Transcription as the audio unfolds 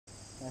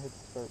I hit the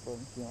start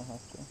button so you don't have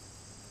to.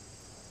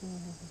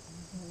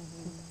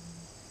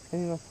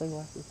 Any of those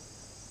sunglasses?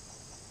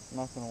 I'm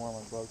not gonna wear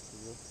my gloves for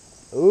this.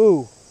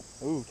 Ooh.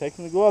 Ooh,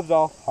 taking the gloves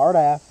off. Hard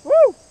ass.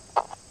 Woo!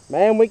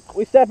 Man, we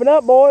stepping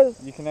up, boys.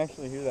 You can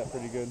actually hear that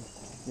pretty good.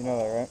 You know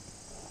that, right?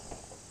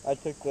 I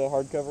took the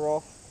hardcover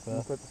off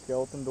and put the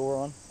skeleton door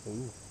on.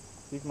 Ooh.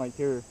 You might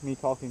hear me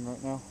talking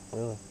right now.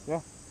 Really? Yeah.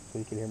 So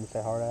you can hear me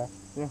say hard ass?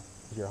 Yeah.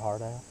 Because you're a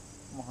hard ass?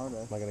 I'm a hard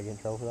ass. Am I going to get in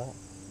trouble for that?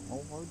 Oh,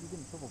 why would you get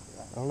in trouble for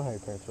that? I don't know how your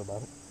parents feel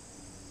about it.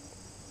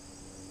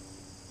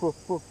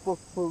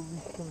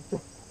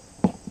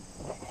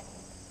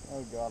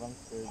 Oh God, I'm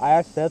scared. I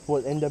asked Seth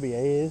what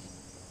NWA is.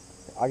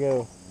 I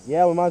go,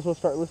 yeah, we might as well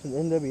start listening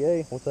to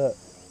NWA. What's that?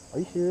 Are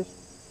you serious?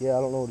 Yeah,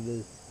 I don't know what it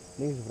is.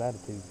 Niggas with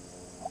attitude.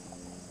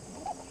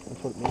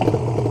 That's what it means.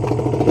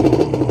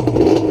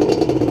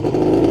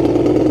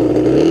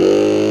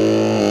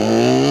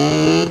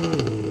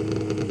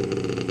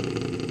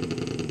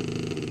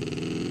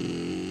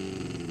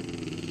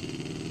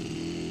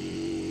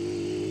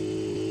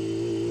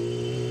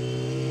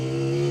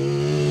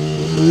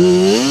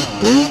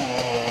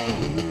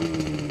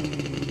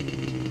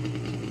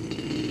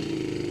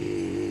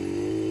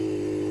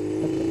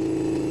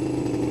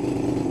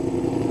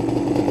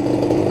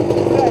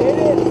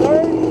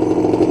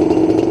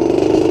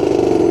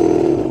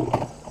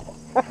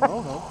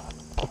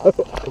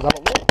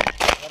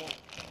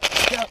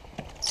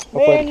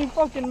 Man, you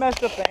fucking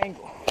messed up the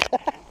angle.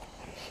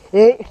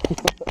 I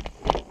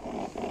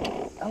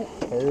don't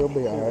care, it'll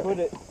be alright. Put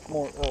it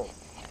more up.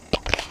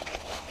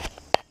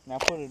 Now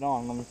put it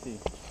on, let me see.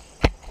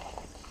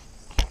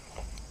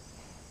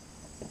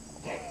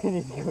 It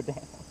needs to go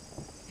down.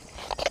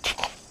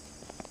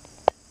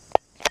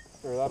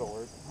 Sure, that'll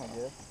work, I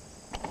guess.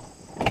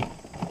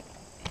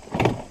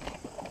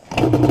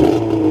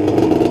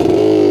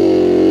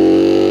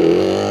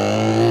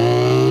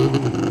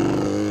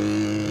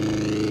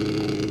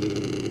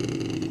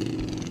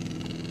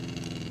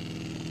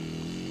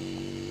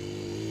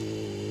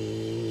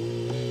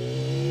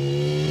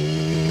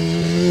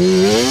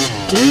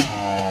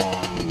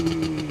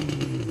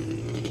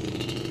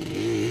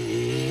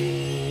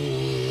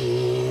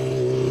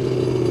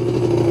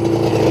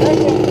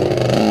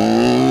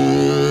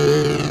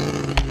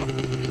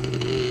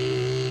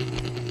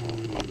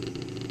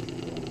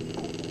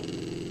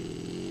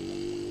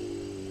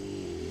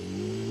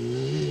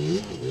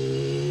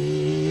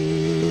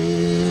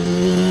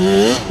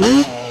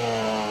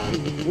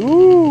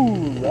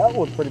 Ooh, that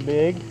was pretty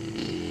big.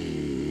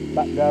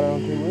 About got her on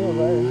 2 wheels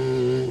there.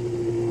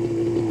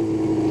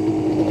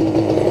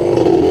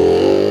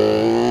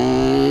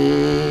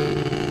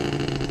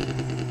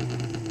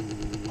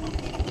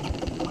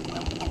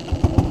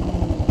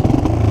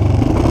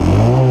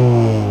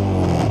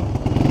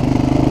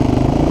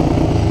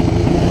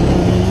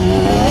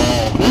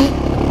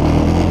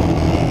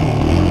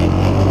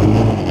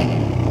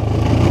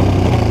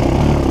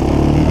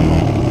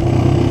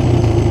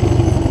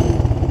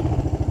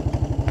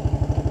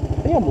 I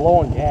think I'm low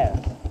on gas.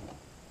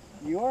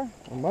 You are?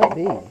 It might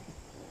be.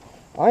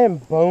 I am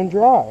bone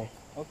dry.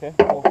 Okay,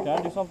 well, can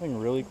I do something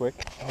really quick?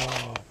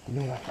 Oh, you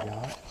know what I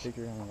forgot? Take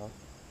your hand off.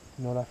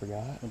 You know what I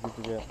forgot? What'd you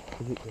forget?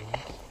 Forget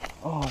gas.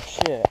 Oh,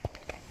 shit.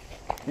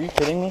 Are you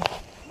kidding me?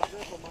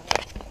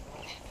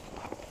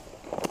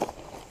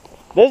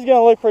 This is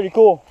gonna look pretty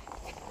cool.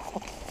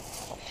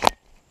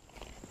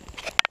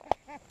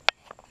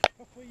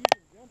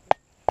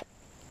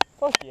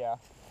 Fuck yeah.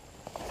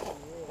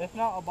 If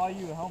not, I'll buy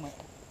you a helmet.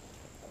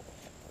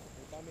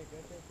 Buy me a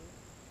gun too?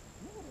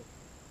 No,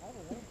 I have a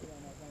warranty on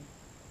that thing.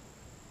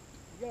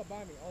 You gotta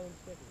buy me all them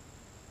stickers.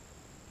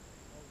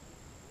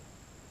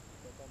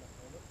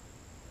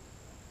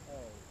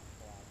 Oh,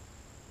 wow.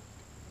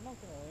 I'm not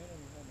gonna land on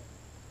your helmet.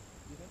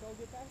 Do you think I'll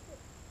get past it?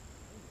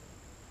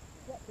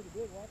 It's got pretty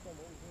good last time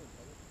what we did,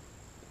 buddy.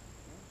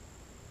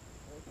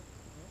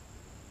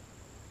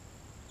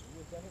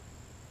 You a second?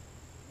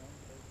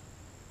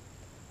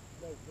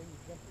 No, bring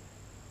your jumper.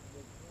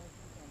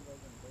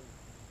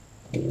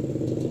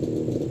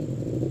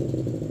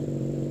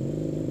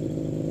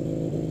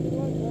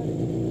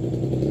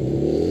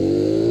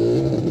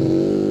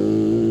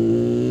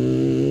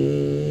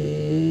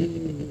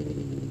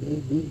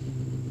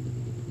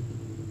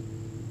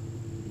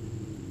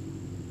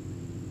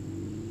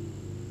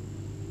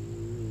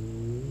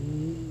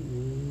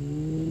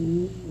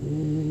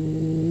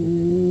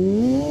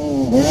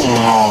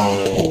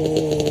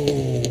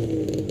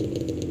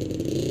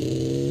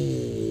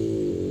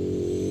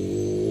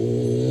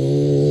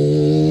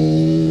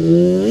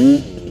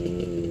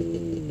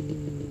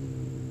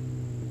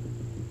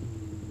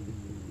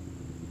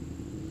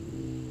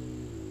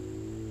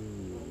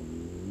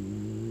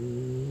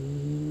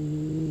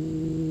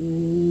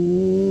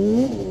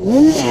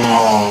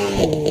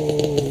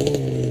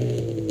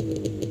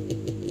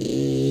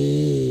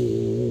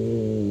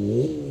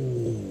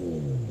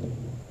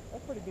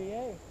 That's pretty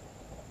BA.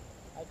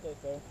 I'd say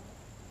so.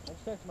 I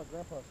just texted my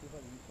grandpa to see if I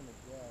can use some of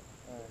his gas.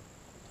 Alright.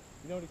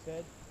 You know what he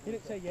said? He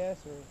didn't say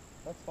yes or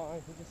that's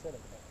fine. He just said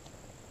okay.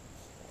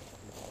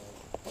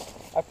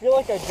 I feel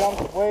like I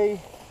jumped way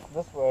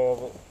this way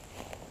of it.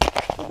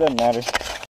 It doesn't matter.